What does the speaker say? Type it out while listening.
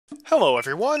Hello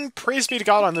everyone, praise be to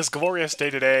God on this glorious day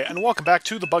today, and welcome back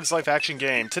to the Bugs Life action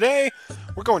game. Today,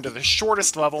 we're going to the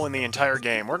shortest level in the entire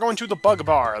game. We're going to the Bug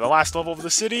Bar, the last level of the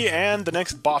city, and the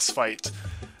next boss fight.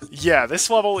 Yeah, this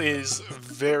level is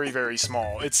very, very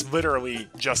small. It's literally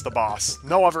just the boss.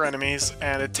 No other enemies,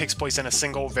 and it takes place in a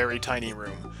single, very tiny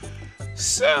room.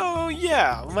 So,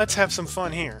 yeah, let's have some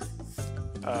fun here.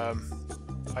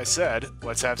 I said,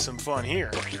 let's have some fun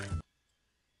here.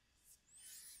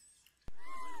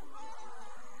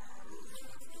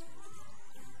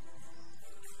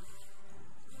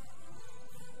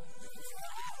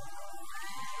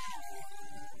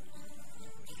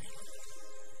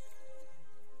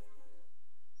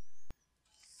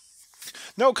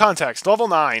 No context. Level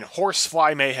 9,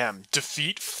 Horsefly Mayhem.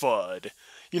 Defeat Fudd.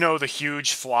 You know, the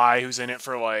huge fly who's in it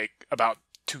for, like, about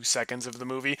 2 seconds of the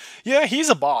movie? Yeah, he's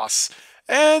a boss.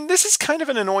 And this is kind of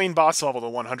an annoying boss level to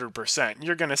 100%.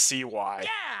 You're gonna see why.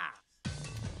 Yeah!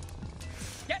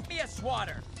 Get me a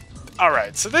swatter.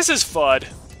 Alright, so this is Fudd.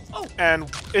 Oh.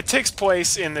 And it takes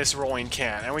place in this rolling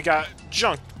can. And we got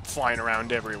junk flying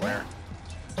around everywhere.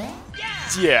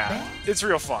 Yeah, it's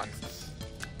real fun.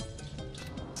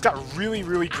 It's got really,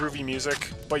 really groovy music,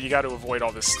 but you got to avoid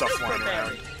all this stuff flying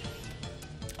around.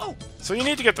 Oh. So you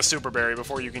need to get the Super Berry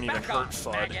before you can even hurt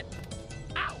Fudd.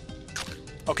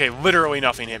 Okay, literally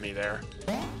nothing hit me there.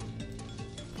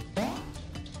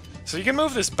 So you can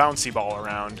move this bouncy ball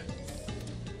around.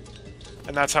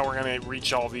 And that's how we're going to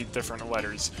reach all the different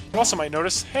letters. You also might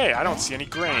notice, hey, I don't see any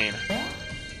grain.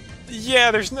 Yeah,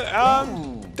 there's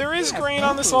no, there is grain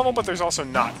on this level, but there's also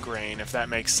not grain, if that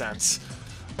makes sense.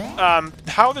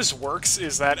 How this works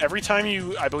is that every time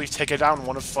you, I believe, take it down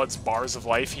one of Fudd's bars of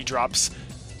life, he drops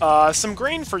some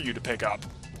grain for you to pick up.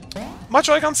 Much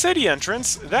like on City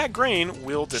Entrance, that grain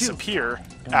will disappear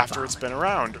after it's been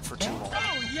around for too long.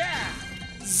 Oh, yeah!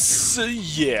 So,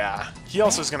 yeah. He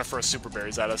also is going to throw Super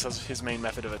Berries at us as his main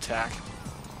method of attack.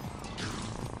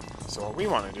 So what we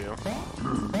want to do...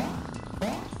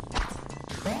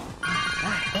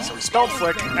 So we spelled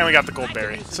Flick, and we got the Gold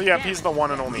Berry. So yeah, he's the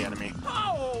one and only enemy.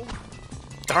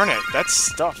 Darn it, that's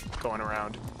stuff going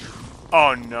around.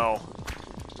 Oh no.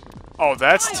 Oh,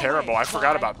 that's terrible. I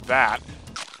forgot about that.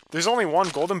 There's only one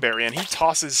Golden Berry, and he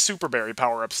tosses Super Berry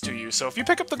power-ups to you. So if you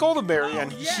pick up the Golden Berry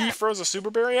and he throws a Super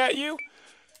Berry at you,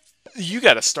 you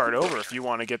gotta start over if you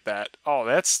want to get that. Oh,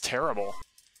 that's terrible.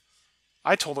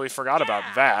 I totally forgot about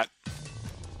that.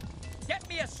 Get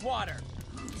me a swatter.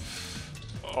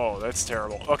 Oh, that's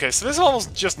terrible. Okay, so this level's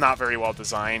just not very well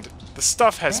designed. The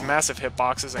stuff has massive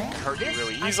hitboxes and can hurt you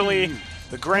really easily.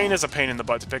 The grain is a pain in the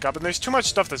butt to pick up, and there's too much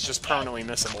stuff that's just permanently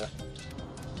missable.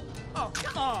 Oh,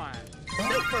 come on!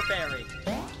 Super Berry!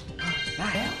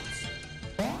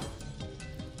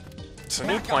 So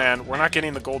new plan, we're not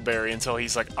getting the Gold Berry until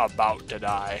he's, like, about to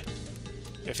die.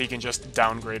 If he can just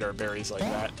downgrade our berries like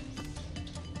that.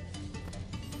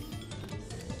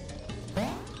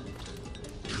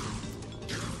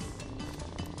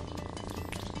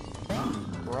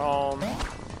 Wrong.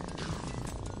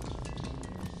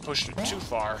 Pushed it too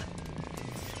far.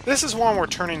 This is one where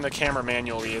turning the camera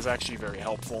manually is actually very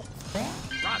helpful.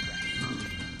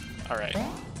 Alright.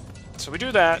 So we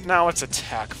do that, now let's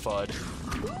attack Fudd.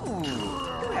 Ooh,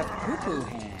 you have poo-poo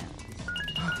hand.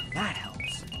 That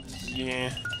helps.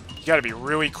 Yeah. You gotta be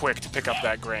really quick to pick up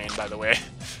that grain, by the way.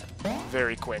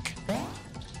 Very quick.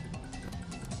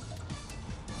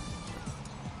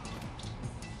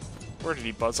 Where did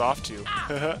he buzz off to?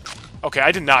 Okay,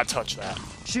 I did not touch that.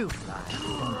 Shoo fly,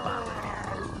 don't bother.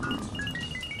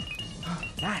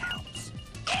 That helps.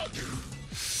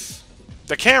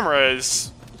 The camera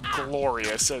is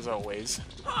glorious, as always.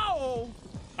 Oh!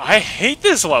 I hate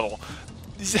this level!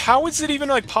 How is it even,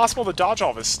 like, possible to dodge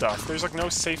all this stuff? There's, like, no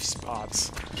safe spots.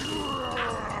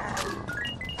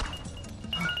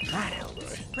 That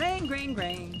helps. Grain, grain,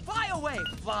 grain. Fly away,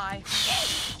 fly!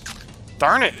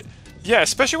 Darn it! Yeah,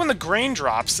 especially when the grain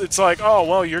drops, it's like, oh,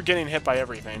 well, you're getting hit by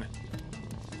everything.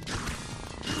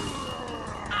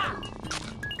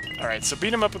 Alright, so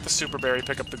beat him up with the Super Berry,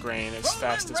 pick up the grain as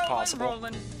fast as possible.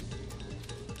 I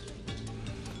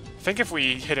think if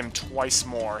we hit him twice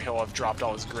more, he'll have dropped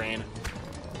all his grain.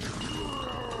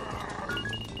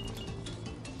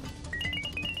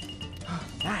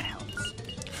 That helps.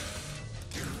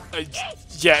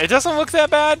 Yeah, it doesn't look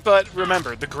that bad, but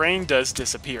remember, the grain does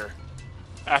disappear.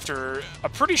 After a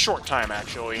pretty short time,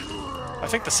 actually. I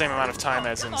think the same amount of time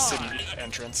as in City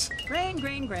Entrance. Grain,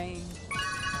 grain, grain.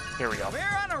 Here we go. We're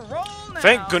on a roll now.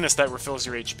 Thank goodness that refills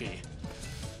your HP.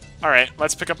 Alright,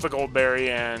 let's pick up the Gold Berry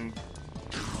and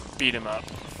beat him up.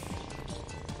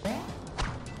 Yeah!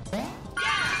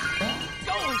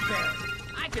 Gold Berry!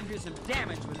 I can do some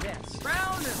damage with this.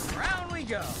 Round and round!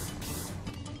 go.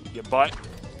 You butt.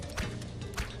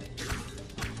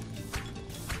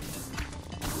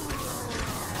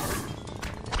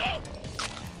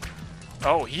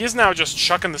 Oh, he is now just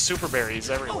chucking the super berries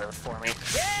everywhere for me.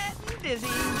 Getting dizzy.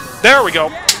 There we go.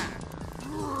 Yeah.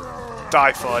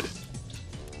 Die, Fudd.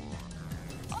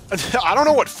 I don't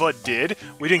know what Fudd did.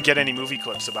 We didn't get any movie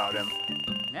clips about him.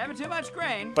 Never too much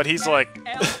grain. But he's like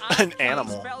L-I an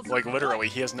animal. spells Like, it literally,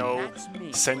 right. he has no That's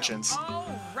me. sentience. All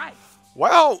right.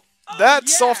 Well,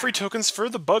 that's yeah. all free tokens for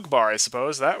the bug bar, I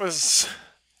suppose. That was...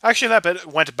 Actually, that bit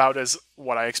went about as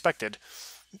what I expected.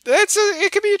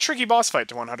 It could be a tricky boss fight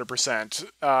to 100%.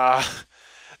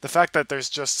 The fact that there's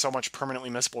just so much permanently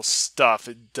missable stuff,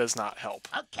 it does not help.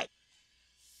 Okay.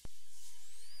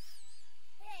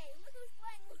 Hey, look who's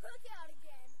playing Lookout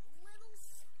again. Little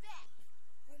Speck.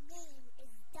 Her name is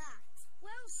Dot.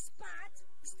 Well, Spot,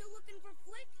 you still looking for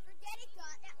Flick? Forget it,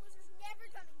 Dot. That loser's never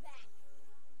coming back.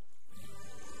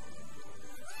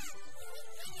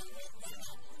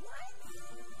 What?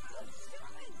 Who's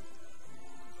shooting?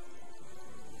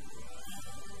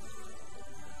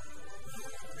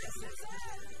 This is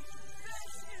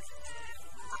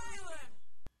Island.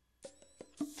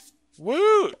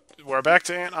 Woo! We're back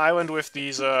to Ant Island with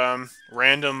these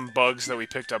random bugs that we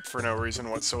picked up for no reason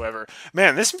whatsoever.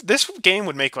 Man, this game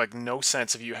would make like no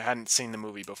sense if you hadn't seen the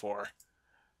movie before.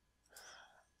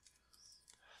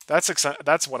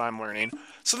 That's what I'm learning.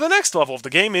 So the next level of the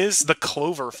game is the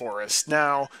Clover Forest.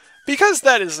 Now, because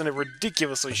that is a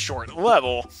ridiculously short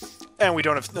level, and we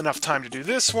don't have enough time to do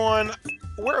this one,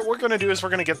 what we're going to do is we're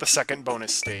going to get the second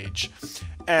bonus stage.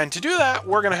 And to do that,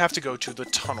 we're going to have to go to the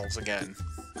tunnels again.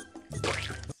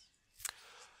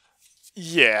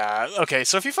 Yeah, okay,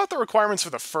 so if you thought the requirements for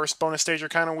the first bonus stage are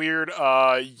kind of weird,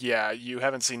 yeah, you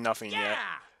haven't seen nothing yet.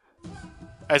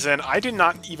 As in, I did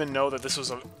not even know that this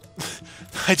was a...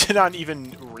 I did not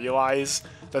even realize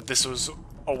that this was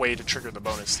a way to trigger the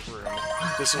bonus room.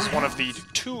 This was one of the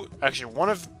two... Actually, one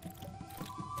of...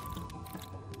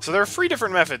 So there are 3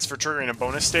 different methods for triggering a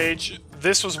bonus stage.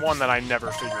 This was one that I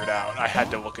never figured out. I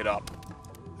had to look it up.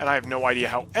 And I have no idea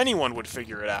how anyone would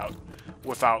figure it out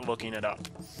without looking it up.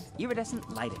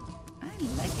 Iridescent lighting. I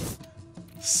like it.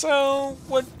 So,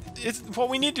 what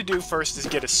we need to do first is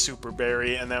get a super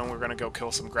berry, and then we're going to go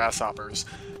kill some grasshoppers.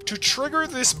 To trigger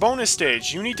this bonus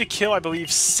stage, you need to kill, I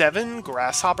believe, 7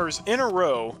 grasshoppers in a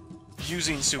row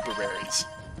using super berries.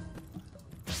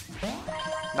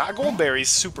 Not gold berries,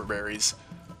 super berries.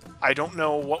 I don't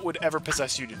know what would ever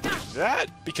possess you to do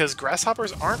that, because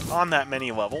grasshoppers aren't on that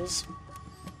many levels.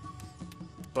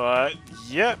 But,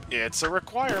 yep, it's a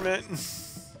requirement.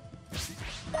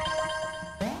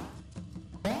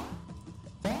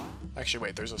 Actually,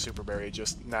 wait, there's a super berry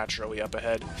just naturally up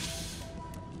ahead.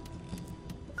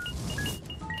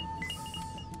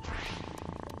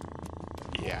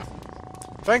 Yeah.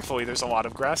 Thankfully, there's a lot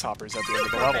of grasshoppers at the end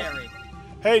of the level.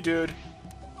 Hey, dude!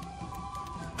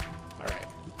 Alright.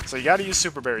 So you gotta use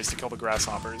super berries to kill the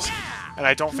grasshoppers. And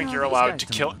I don't think you're allowed to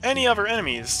kill any other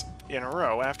enemies in a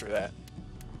row after that.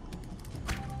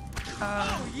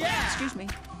 Excuse me.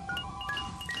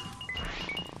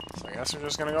 So I guess we're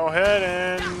just gonna go ahead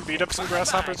and beat up some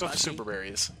grasshoppers with super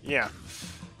berries. Yeah.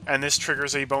 And this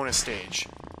triggers a bonus stage.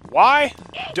 Why?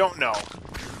 Don't know.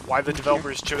 Why the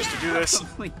developers chose to do this,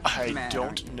 I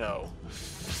don't know.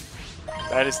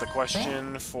 That is the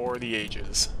question for the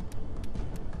ages.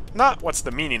 Not what's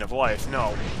the meaning of life,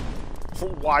 no.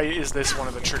 Why is this one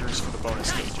of the triggers for the bonus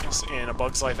stages in a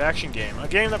Bugs Life action game? A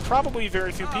game that probably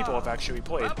very few people have actually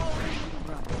played.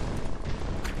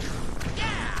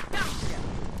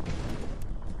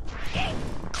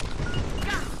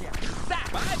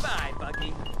 Bye-bye,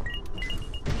 Bucky.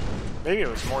 Maybe it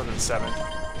was more than 7.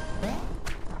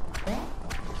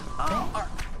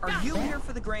 Are you here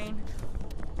for the grain?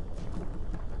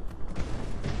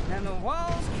 And the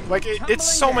walls keep Like, it's tumbling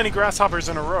so down. many grasshoppers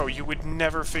in a row, you would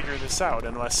never figure this out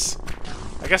unless...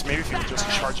 I guess maybe if you were just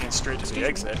charging straight to the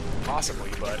exit.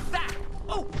 Possibly, but... That.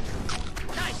 Oh,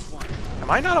 nice one. Am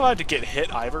I not allowed to get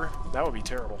hit either? That would be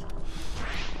terrible.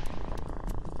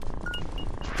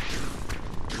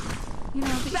 You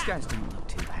know, these guys don't look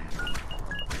too bad.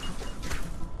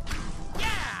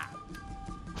 Yeah.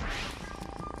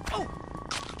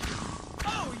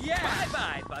 Oh yeah.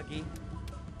 Bye-bye, Bucky.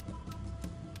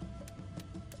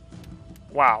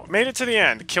 Wow, made it to the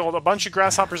end. Killed a bunch of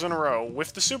grasshoppers in a row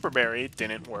with the super berry.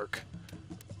 Didn't work.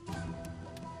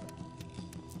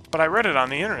 But I read it on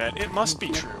the internet. It must be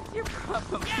true. You're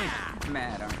probably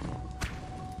mad, aren't you?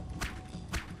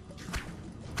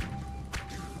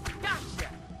 Gotcha.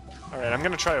 Alright, I'm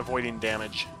gonna try avoiding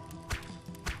damage.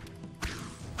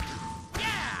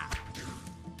 Yeah.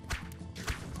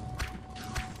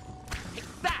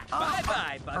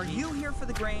 Bye-bye, Bucky. Are you here for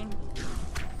the grain?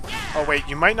 Oh wait,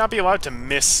 you might not be allowed to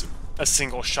miss a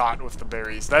single shot with the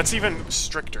berries. That's even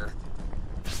stricter.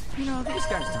 You know, these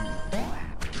guys don't look too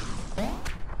happy.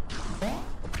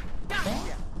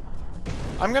 Gotcha.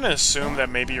 I'm gonna assume that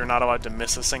maybe you're not allowed to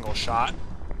miss a single shot.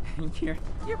 You're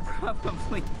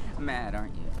probably mad,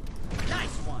 aren't you?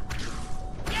 Nice one.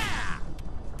 Yeah.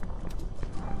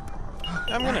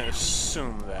 I'm gonna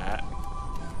assume that.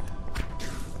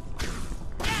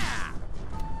 Yeah.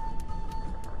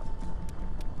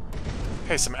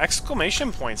 Hey, some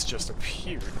exclamation points just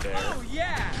appeared there. Oh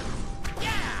yeah.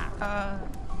 Yeah.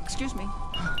 Excuse me.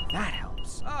 That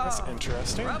helps. That's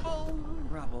interesting. Rubble.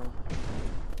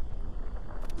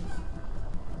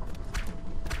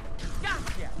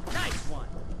 Gotcha. Nice one.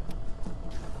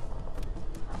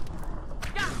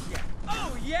 Gotcha.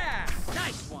 Oh yeah.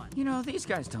 Nice one. You know, these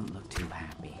guys don't look too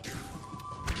happy.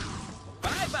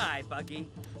 Bye-bye, Bucky.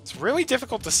 It's really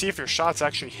difficult to see if your shots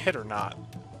actually hit or not.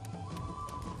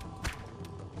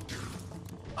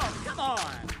 Oh, come on.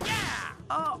 Yeah.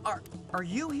 Oh, are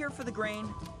you here for the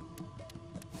grain?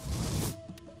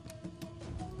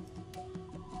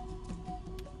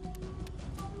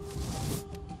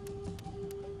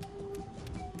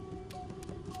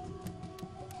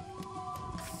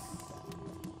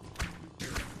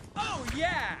 Oh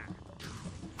yeah.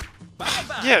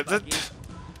 Bye-bye, Yeah, Bucky.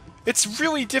 it's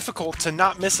really difficult to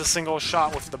not miss a single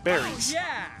shot with the berries. Oh,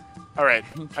 yeah. Alright,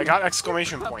 I got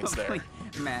exclamation points there.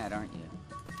 Probably mad, aren't you?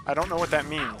 I don't know what that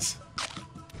means.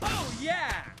 Oh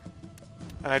yeah.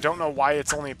 And I don't know why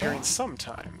it's only appearing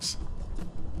sometimes.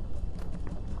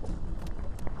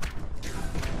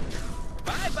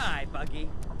 Bye-bye, Buggy.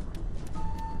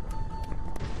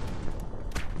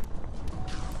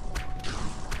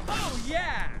 Oh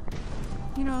yeah.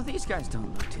 You know, these guys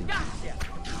don't look too. Gotcha.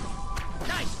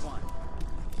 Nice one.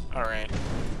 Alright.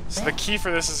 So the key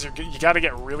for this is you gotta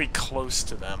get really close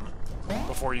to them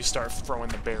before you start throwing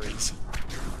the berries.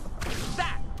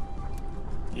 That.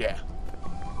 Yeah.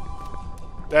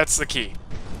 That's the key.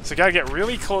 So you gotta get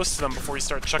really close to them before you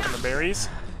start chucking the berries.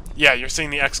 Yeah, you're seeing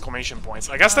the exclamation points.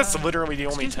 I guess that's literally the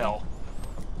only tell.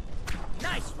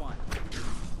 Nice one.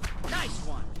 Nice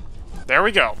one. There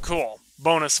we go. Cool.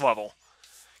 Bonus level.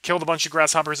 Killed a bunch of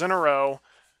grasshoppers in a row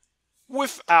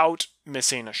without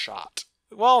missing a shot.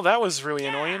 Well, that was really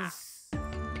annoying.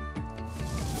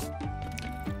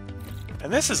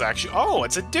 And this is actually... Oh,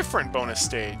 it's a different bonus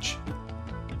stage.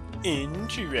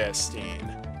 Interesting.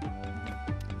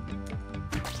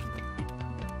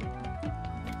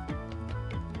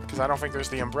 Because I don't think there's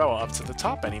the umbrella up to the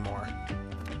top anymore.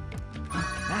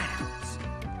 That helps.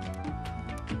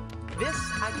 This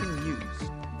I can use.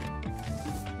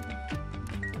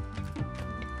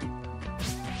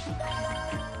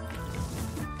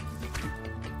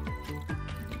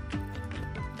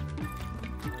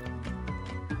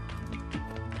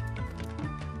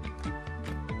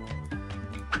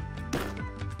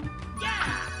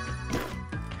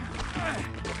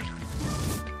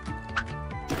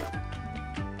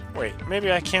 Wait,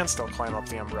 maybe I can still climb up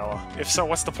the umbrella. If so,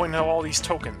 what's the point of all these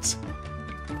tokens?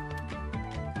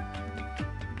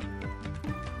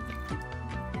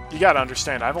 You gotta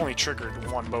understand, I've only triggered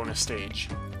one bonus stage.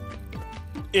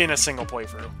 In a single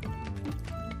playthrough.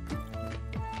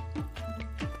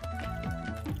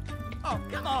 Oh,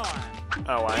 come on!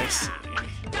 Oh, I see.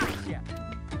 Gotcha.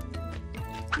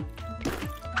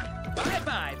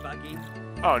 Bye-bye, Buggy.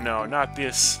 Oh no, not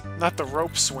this. Not the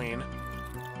rope swing.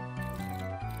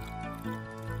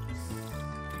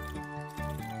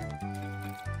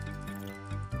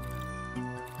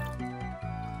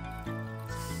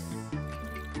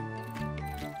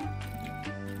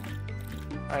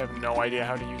 I have no idea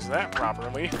how to use that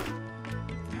properly.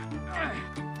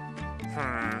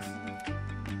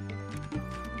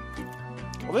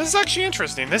 Well, this is actually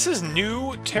interesting. This is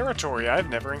new territory I've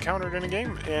never encountered in a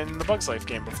game, in the Bugs Life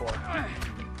game before.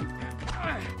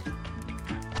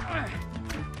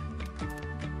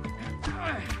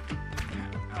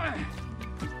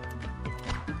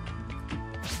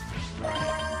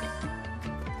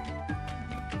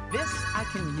 This I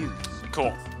can use.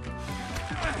 Cool.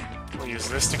 We'll use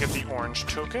this to get the orange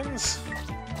tokens.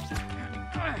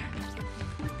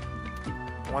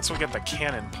 Once we get the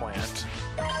cannon plant.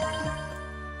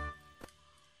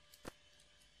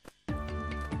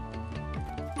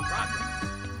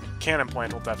 Cannon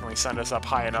plant will definitely send us up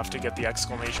high enough to get the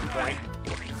exclamation point.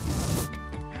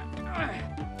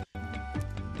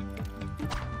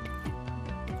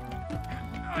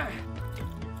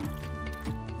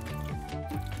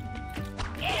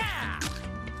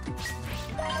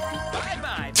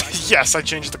 Yes, I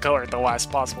changed the color at the last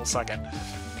possible second.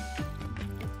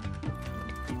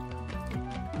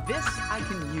 This I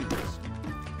can use.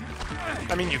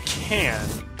 I mean, you can,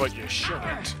 but you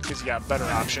shouldn't, because you got better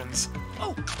options.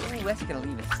 Oh, that's gonna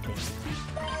leave it sticky.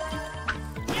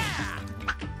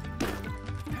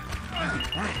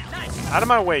 Out of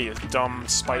my way, you dumb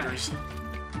spiders.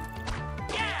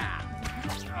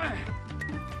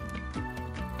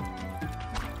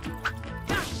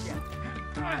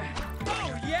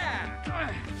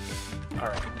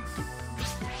 Alright.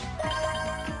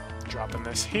 Dropping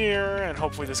this here, and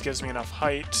hopefully this gives me enough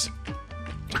height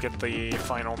to get the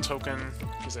final token,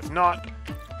 because if not,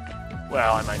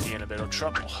 well, I might be in a bit of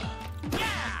trouble.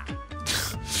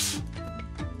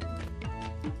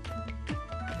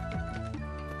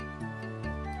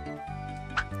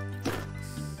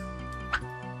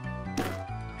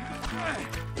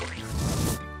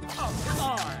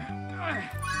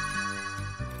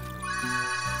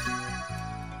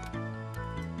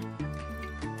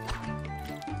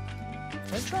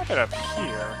 If I drop it up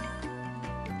here,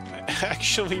 I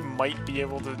actually might be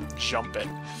able to jump it.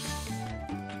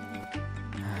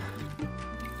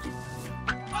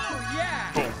 Oh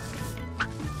yeah! Boom.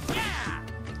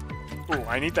 Ooh,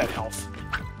 I need that health.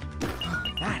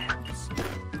 That helps.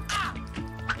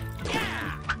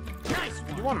 Nice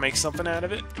one. You want to make something out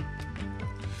of it?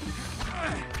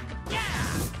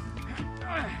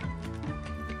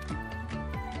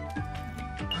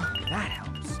 That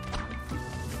helps.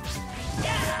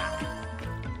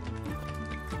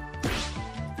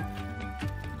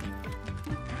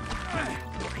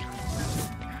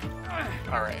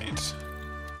 Alright.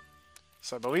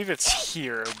 So I believe it's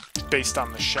here, based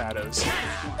on the shadows.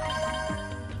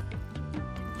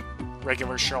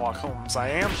 Regular Sherlock Holmes, I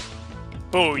am.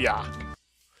 Booyah!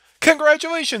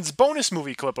 Congratulations! Bonus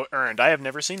movie clip earned. I have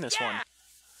never seen this one.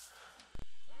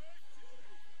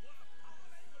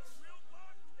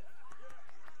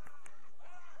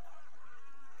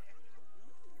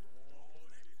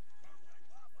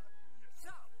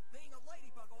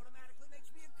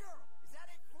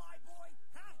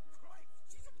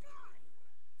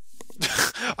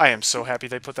 I am so happy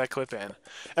they put that clip in.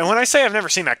 And when I say I've never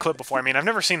seen that clip before, I mean I've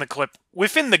never seen the clip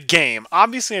within the game.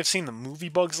 Obviously, I've seen the movie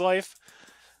Bug's Life.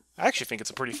 I actually think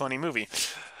it's a pretty funny movie.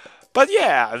 But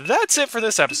yeah, that's it for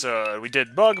this episode. We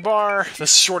did Bug Bar, the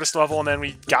shortest level, and then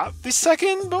we got the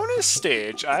second bonus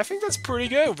stage. I think that's pretty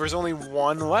good. There's only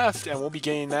one left, and we'll be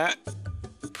getting that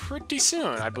pretty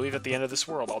soon. I believe at the end of this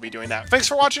world I'll be doing that. Thanks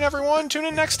for watching, everyone. Tune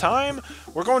in next time.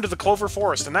 We're going to the Clover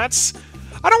Forest, and that's...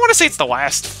 I don't want to say it's the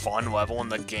last fun level in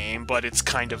the game, but it's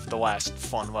kind of the last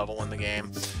fun level in the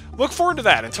game. Look forward to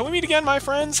that. Until we meet again, my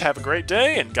friends, have a great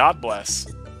day, and God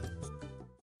bless.